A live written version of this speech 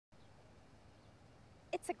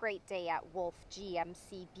It's a great day at Wolfe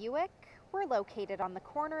GMC Buick. We're located on the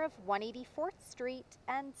corner of 184th Street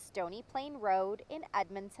and Stony Plain Road in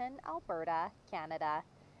Edmonton, Alberta, Canada.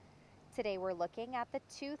 Today we're looking at the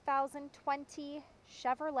 2020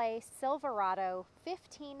 Chevrolet Silverado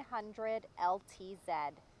 1500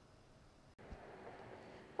 LTZ.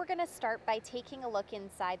 We're going to start by taking a look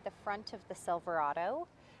inside the front of the Silverado.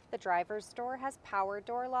 The driver's door has power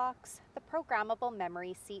door locks, the programmable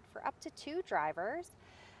memory seat for up to 2 drivers,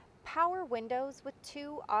 power windows with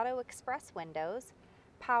 2 auto express windows,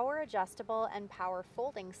 power adjustable and power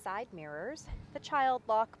folding side mirrors, the child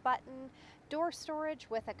lock button, door storage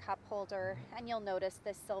with a cup holder, and you'll notice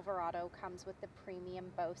this Silverado comes with the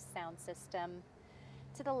premium Bose sound system.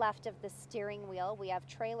 To the left of the steering wheel, we have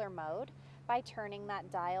trailer mode. By turning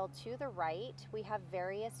that dial to the right, we have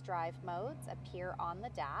various drive modes appear on the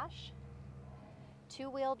dash.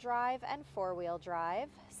 2-wheel drive and 4-wheel drive,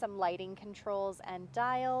 some lighting controls and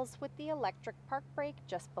dials with the electric park brake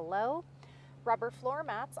just below, rubber floor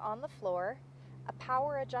mats on the floor, a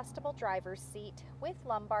power adjustable driver's seat with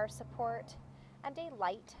lumbar support, and a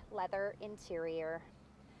light leather interior.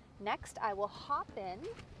 Next, I will hop in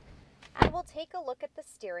and we'll take a look at the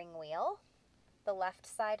steering wheel. The left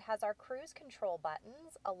side has our cruise control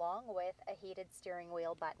buttons along with a heated steering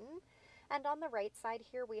wheel button. And on the right side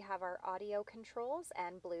here we have our audio controls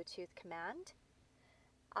and Bluetooth command.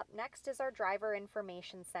 Up next is our driver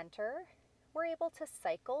information center. We're able to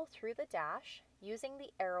cycle through the dash using the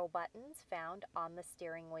arrow buttons found on the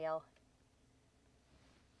steering wheel.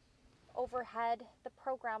 Overhead, the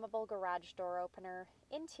programmable garage door opener,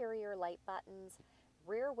 interior light buttons,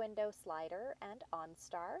 rear window slider, and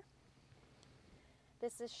OnStar.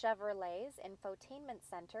 This is Chevrolet's infotainment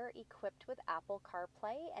center equipped with Apple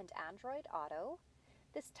CarPlay and Android Auto.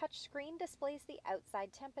 This touchscreen displays the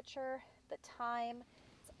outside temperature, the time.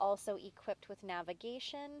 It's also equipped with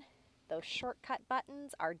navigation. Those shortcut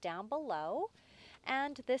buttons are down below.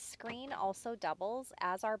 And this screen also doubles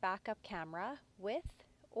as our backup camera with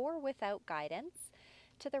or without guidance.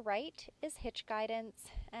 To the right is hitch guidance,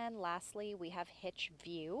 and lastly we have hitch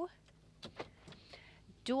view.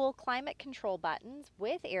 Dual climate control buttons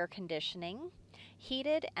with air conditioning,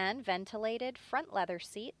 heated and ventilated front leather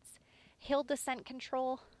seats, hill descent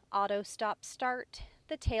control, auto stop start,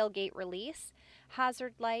 the tailgate release,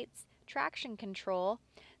 hazard lights, traction control,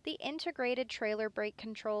 the integrated trailer brake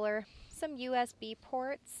controller, some USB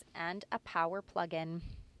ports, and a power plug-in.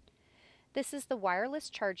 This is the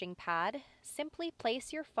wireless charging pad. Simply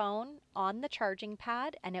place your phone on the charging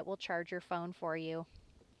pad and it will charge your phone for you.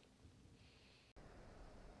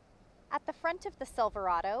 At the front of the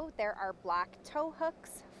Silverado, there are black tow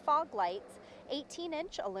hooks, fog lights,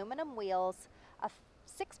 18-inch aluminum wheels, a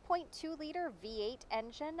 6.2-liter V8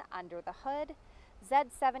 engine under the hood,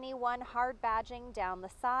 Z71 hard badging down the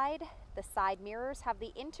side. The side mirrors have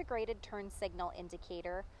the integrated turn signal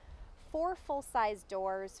indicator, 4 full-size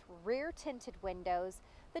doors, rear tinted windows.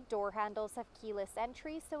 The door handles have keyless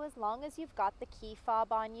entry, so as long as you've got the key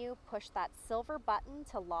fob on you, push that silver button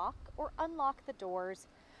to lock or unlock the doors.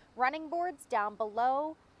 Running boards down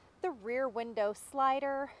below, the rear window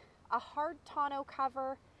slider, a hard tonneau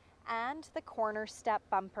cover, and the corner step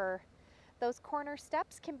bumper. Those corner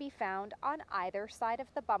steps can be found on either side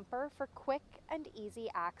of the bumper for quick and easy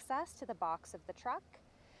access to the box of the truck.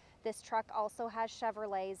 This truck also has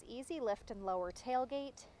Chevrolet's easy lift and lower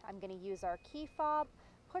tailgate. I'm going to use our key fob,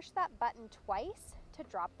 push that button twice to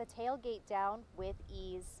drop the tailgate down with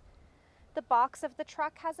ease. The box of the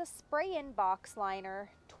truck has a spray-in box liner,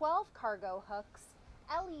 12 cargo hooks,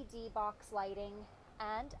 LED box lighting,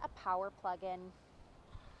 and a power plug-in.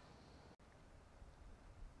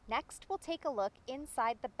 Next, we'll take a look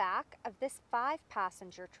inside the back of this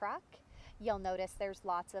 5-passenger truck. You'll notice there's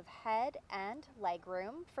lots of head and leg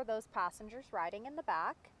room for those passengers riding in the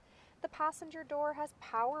back. The passenger door has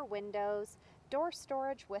power windows, door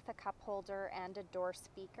storage with a cup holder, and a door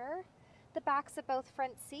speaker. The backs of both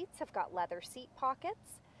front seats have got leather seat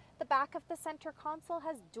pockets. The back of the center console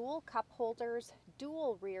has dual cup holders,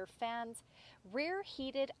 dual rear fans, rear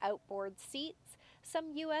heated outboard seats,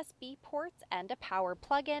 some USB ports, and a power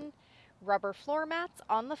plug-in, rubber floor mats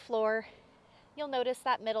on the floor. You'll notice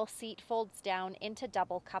that middle seat folds down into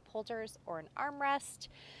double cup holders or an armrest.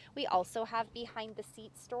 We also have behind the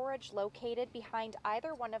seat storage located behind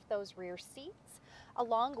either one of those rear seats,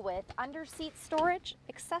 along with under seat storage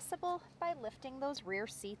accessible by lifting those rear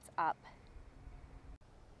seats up.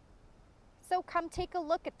 So come take a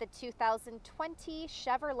look at the 2020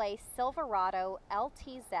 Chevrolet Silverado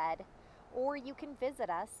LTZ, or you can visit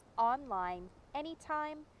us online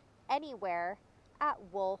anytime, anywhere at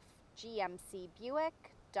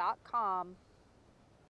wolfegmcbuick.com.